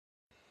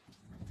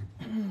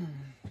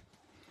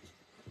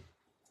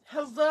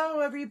Hello,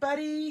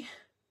 everybody.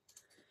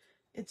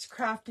 It's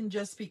Craftin'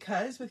 Just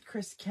Because with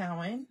Chris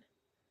Cowan.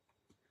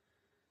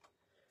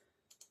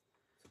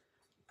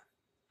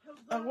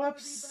 Hello,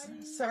 whoops.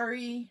 Everybody.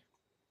 Sorry.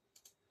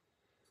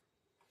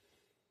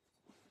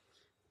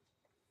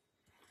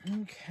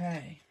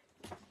 Okay.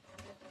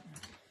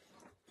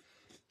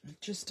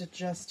 Just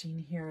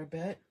adjusting here a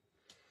bit.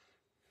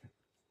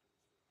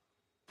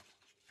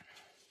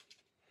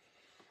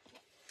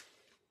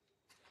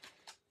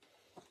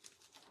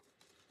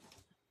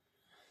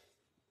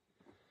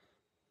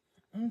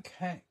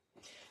 Okay,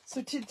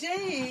 so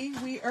today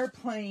we are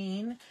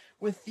playing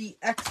with the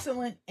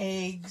Excellent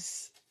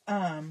Eggs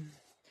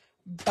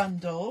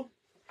bundle,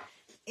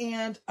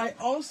 and I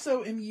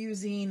also am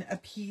using a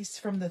piece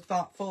from the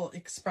Thoughtful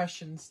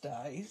Expressions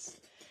dies,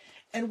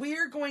 and we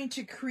are going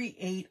to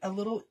create a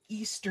little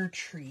Easter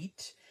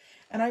treat.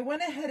 And I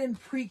went ahead and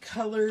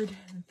pre-colored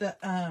the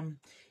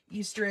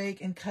Easter egg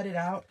and cut it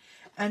out.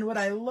 And what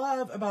I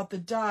love about the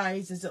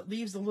dies is it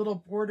leaves a little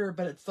border,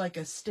 but it's like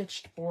a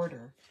stitched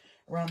border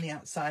around the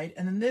outside.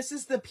 And then this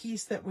is the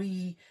piece that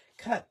we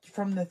cut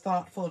from the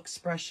Thoughtful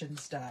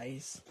Expressions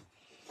dies.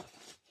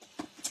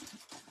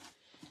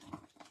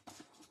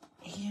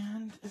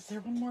 And is there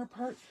one more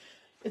part?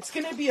 It's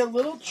going to be a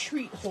little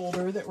treat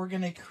holder that we're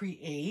going to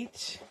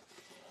create.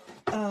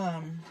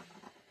 And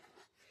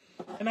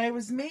I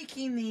was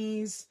making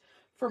these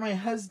for my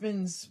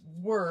husband's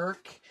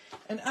work.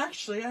 And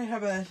actually, I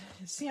have a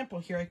sample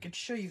here. I could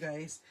show you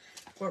guys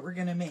what we're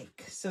going to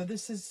make. So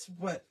this is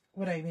what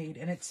I made,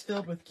 and it's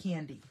filled with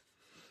candy.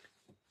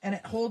 And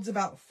it holds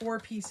about 4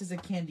 pieces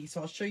of candy.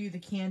 So I'll show you the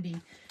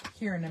candy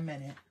here in a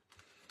minute.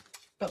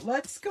 But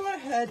let's go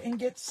ahead and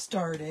get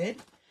started.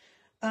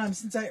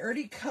 Since I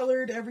already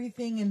colored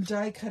everything and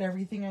die cut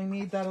everything, I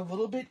made that a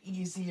little bit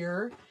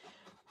easier.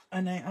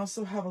 And I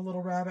also have a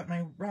little rabbit.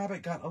 My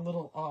rabbit got a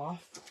little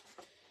off.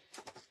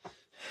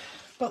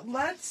 But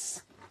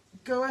let's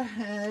go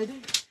ahead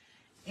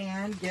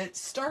and get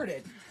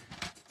started.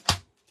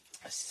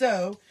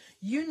 So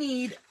you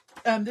need,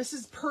 this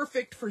is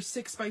perfect for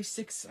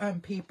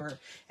 6x6 paper.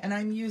 And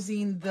I'm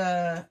using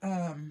the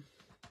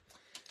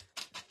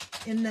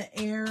In the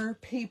Air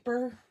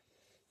paper,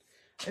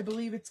 I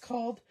believe it's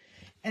called.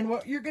 And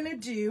what you're going to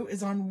do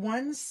is on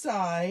one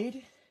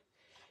side,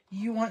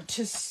 you want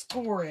to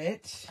score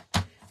it.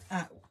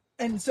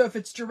 And so if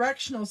it's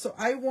directional, so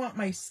I want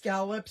my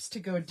scallops to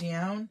go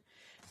down.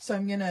 So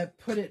I'm going to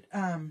put it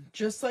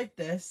just like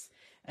this.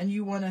 And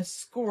you want to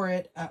score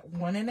it at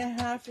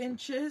 1.5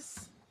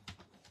 inches,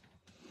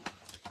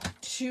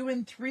 2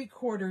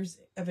 3/4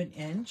 of an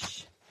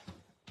inch,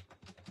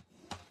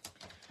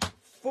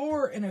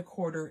 4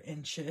 1/4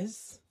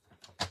 inches,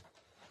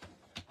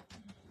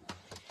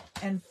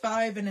 and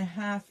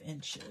 5.5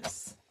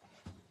 inches.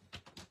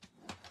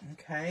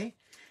 Okay.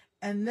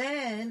 And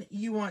then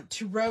you want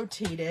to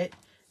rotate it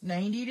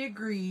 90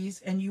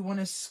 degrees and you want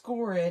to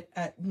score it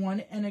at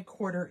 1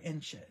 1/4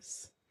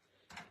 inches.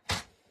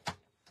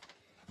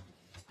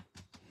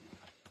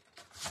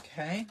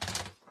 Okay.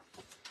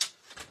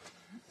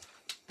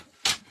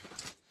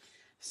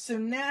 So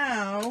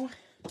now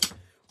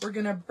we're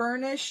going to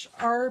burnish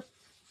our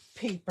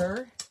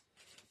paper.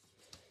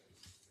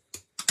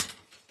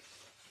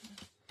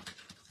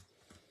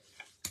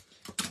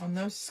 On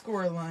those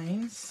score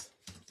lines.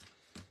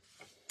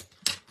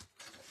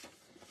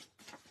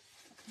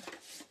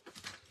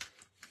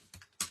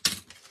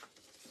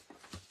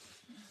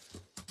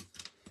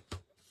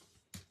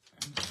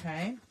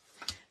 Okay.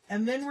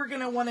 And then we're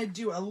going to want to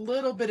do a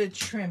little bit of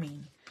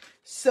trimming.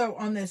 So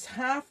on this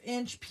 1/2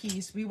 inch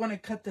piece, we want to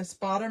cut this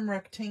bottom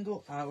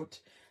rectangle out.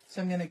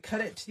 So I'm going to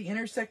cut it to the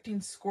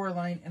intersecting score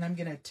line and I'm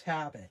going to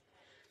tab it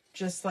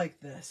just like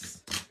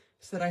this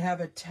so that I have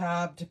a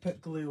tab to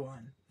put glue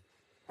on.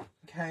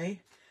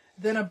 Okay.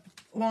 Then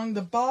along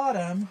the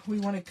bottom, we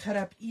want to cut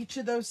up each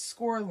of those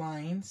score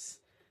lines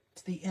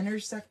to the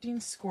intersecting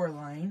score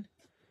line.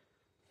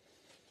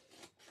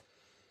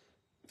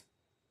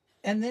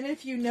 And then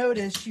if you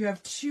notice, you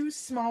have 2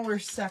 smaller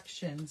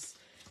sections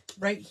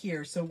right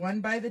here. So one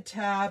by the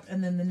tab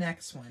and then the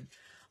next one.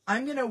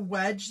 I'm going to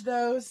wedge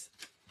those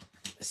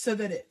so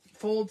that it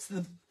folds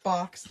the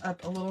box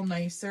up a little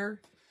nicer.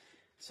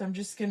 So I'm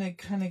just going to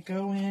kind of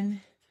go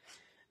in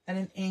at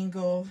an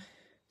angle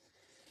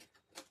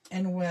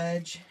and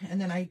wedge.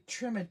 And then I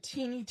trim a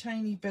teeny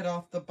tiny bit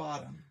off the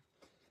bottom.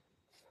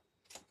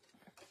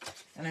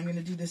 And I'm going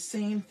to do the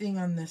same thing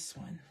on this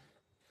one.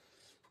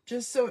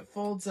 Just so it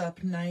folds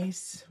up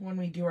nice when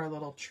we do our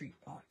little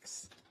treat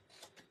box.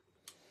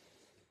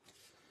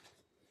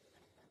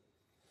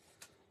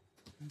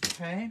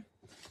 Okay,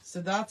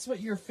 so that's what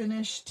your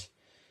finished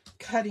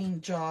cutting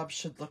job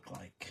should look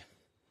like.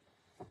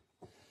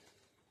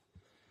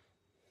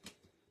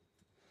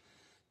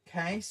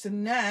 Okay, so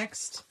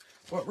next,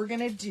 what we're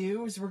going to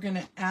do is we're going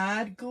to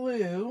add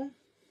glue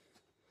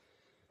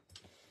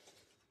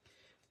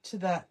to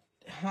that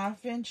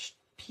 1/2 inch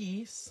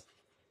piece.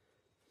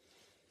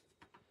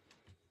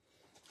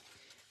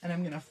 And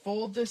I'm going to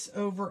fold this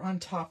over on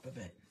top of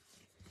it.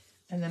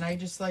 And then I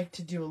just like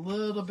to do a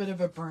little bit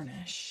of a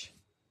burnish.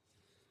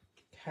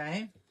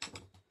 Okay.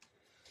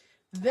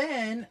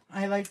 Then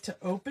I like to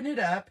open it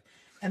up,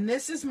 and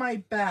this is my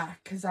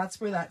back because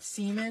that's where that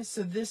seam is.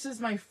 So this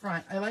is my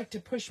front. I like to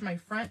push my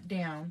front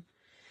down,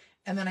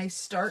 and then I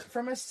start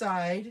from a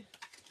side.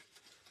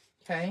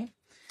 Okay.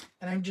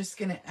 And I'm just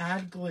going to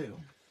add glue.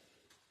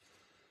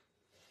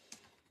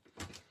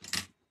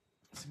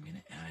 So I'm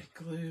going to add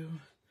glue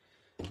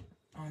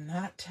on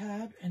that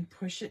tab and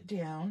push it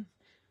down.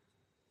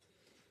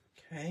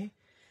 Okay.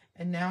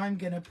 And now I'm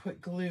going to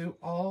put glue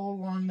all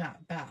along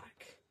that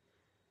back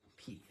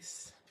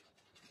piece.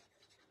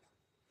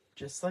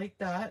 Just like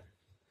that.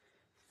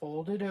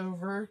 Fold it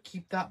over.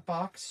 Keep that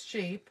box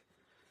shape.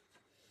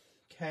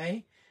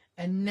 Okay.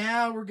 And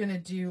now we're going to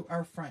do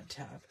our front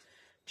tab.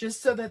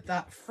 Just so that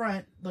that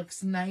front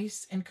looks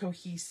nice and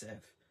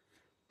cohesive.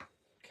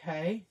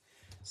 Okay.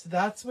 So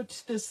that's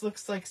what this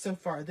looks like so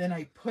far. Then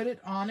I put it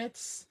on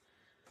its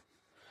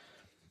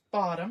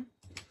bottom.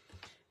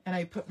 And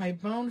I put my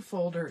bone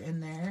folder in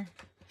there,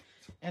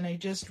 and I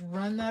just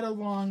run that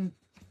along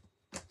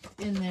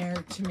in there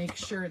to make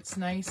sure it's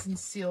nice and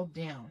sealed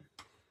down.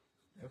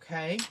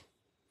 Okay.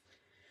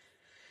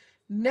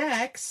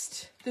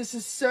 Next, this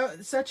is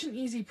such an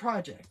easy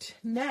project.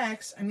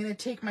 Next, I'm going to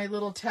take my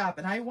little tab,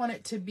 and I want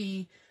it to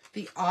be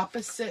the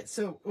opposite.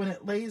 So when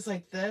it lays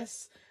like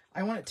this,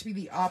 I want it to be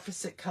the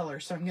opposite color.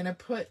 So I'm going to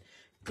put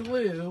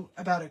glue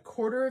about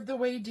 1/4 of the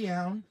way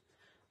down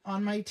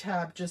on my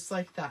tab, just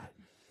like that.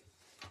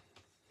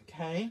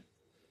 Okay.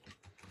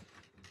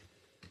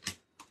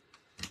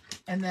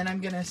 And then I'm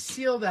going to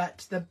seal that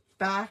to the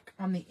back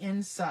on the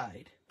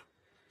inside,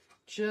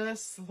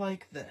 just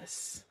like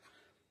this.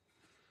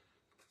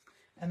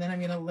 And then I'm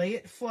going to lay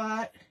it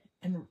flat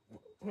and,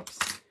 whoops,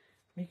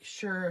 make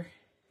sure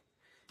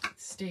it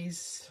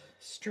stays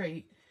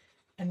straight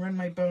and run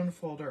my bone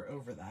folder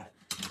over that.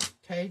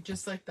 Okay,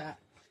 just like that.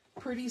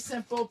 Pretty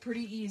simple,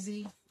 pretty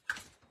easy.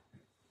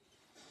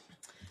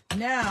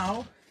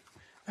 Now,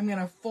 I'm going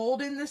to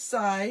fold in the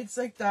sides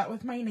like that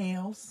with my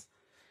nails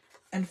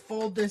and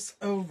fold this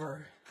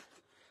over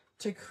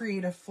to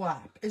create a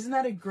flap. Isn't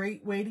that a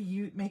great way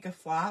to make a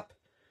flap?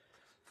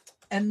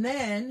 And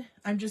then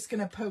I'm just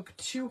going to poke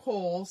 2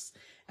 holes,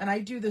 and I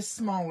do the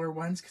smaller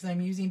ones because I'm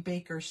using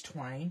baker's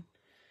twine.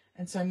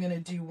 And so I'm going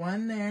to do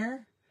one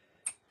there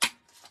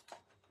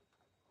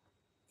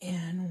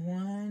and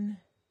one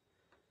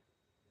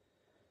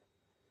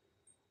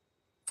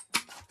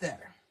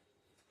there.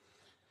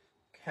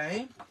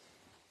 Okay.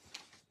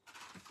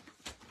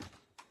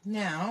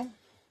 Now,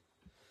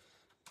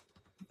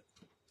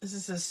 this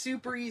is a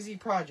super easy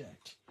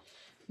project.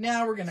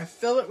 Now we're going to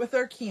fill it with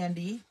our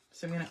candy.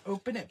 So I'm going to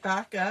open it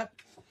back up.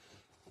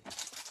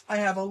 I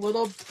have a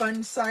little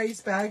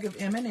fun-sized bag of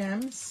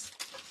M&Ms.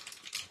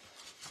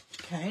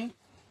 Okay.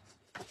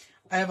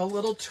 I have a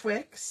little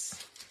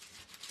Twix.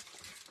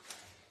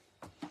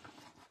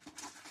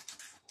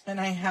 And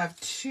I have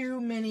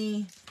 2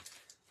 mini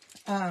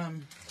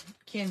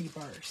candy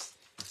bars.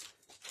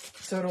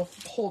 So it'll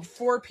hold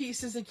 4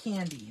 pieces of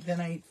candy. Then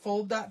I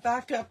fold that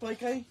back up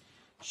like I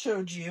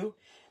showed you.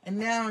 And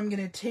now I'm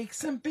going to take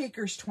some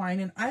baker's twine.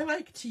 And I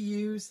like to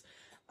use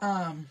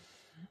a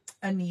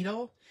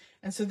needle.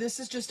 And so this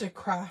is just a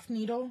craft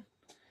needle.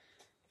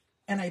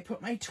 And I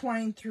put my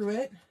twine through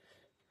it.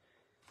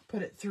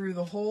 Put it through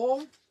the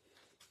hole.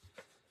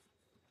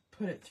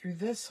 Put it through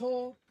this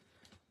hole.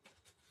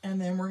 And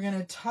then we're going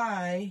to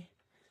tie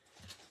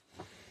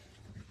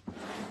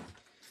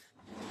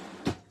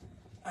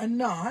a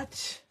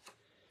knot.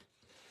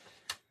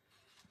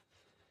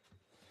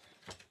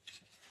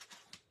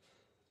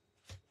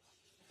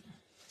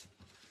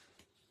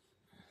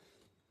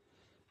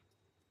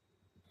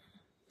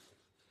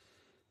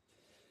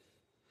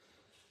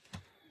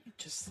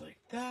 Just like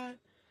that.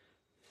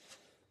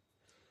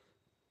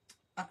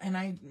 And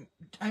I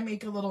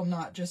make a little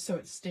knot just so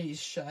it stays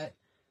shut.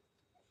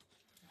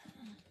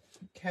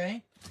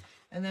 Okay.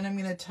 And then I'm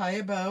going to tie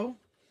a bow.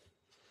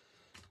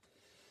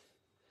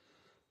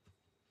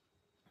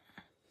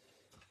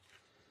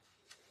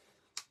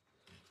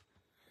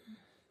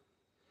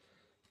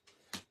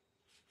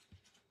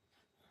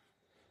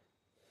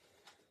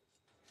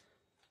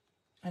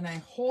 And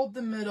I hold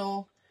the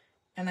middle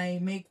and I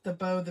make the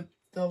bow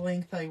the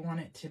length I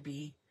want it to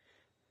be.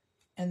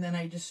 And then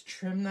I just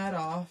trim that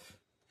off.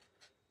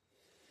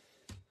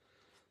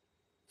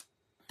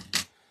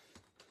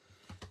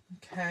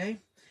 Okay.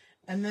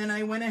 And then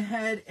I went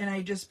ahead and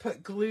I just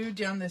put glue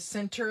down the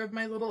center of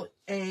my little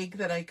egg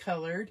that I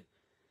colored.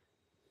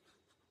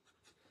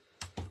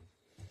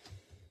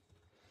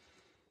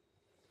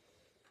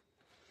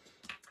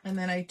 And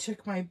then I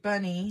took my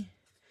bunny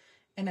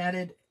and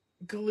added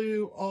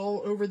glue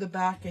all over the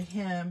back of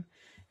him,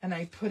 and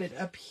I put it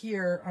up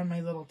here on my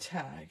little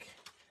tag.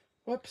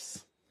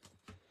 Whoops.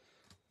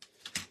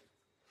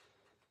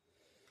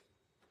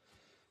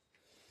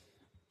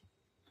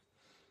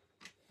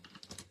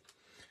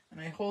 And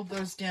I hold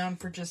those down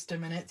for just a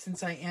minute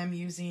since I am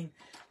using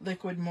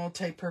liquid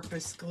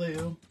multi-purpose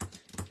glue.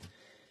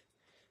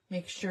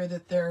 Make sure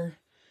that they're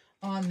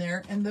on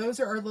there. And those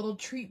are our little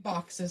treat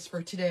boxes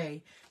for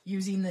today,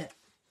 using the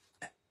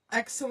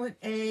Excellent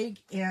Egg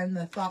and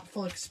the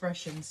Thoughtful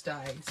Expressions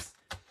dies.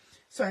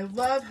 So I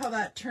love how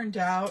that turned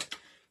out.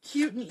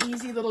 Cute and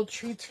easy little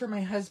treats for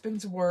my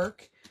husband's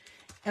work.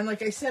 And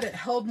like I said, it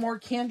held more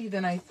candy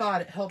than I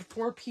thought. It held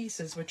 4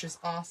 pieces, which is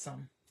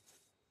awesome.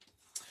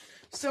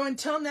 So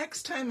until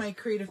next time, my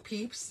creative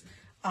peeps,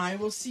 I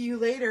will see you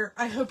later.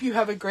 I hope you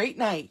have a great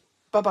night.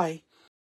 Bye-bye.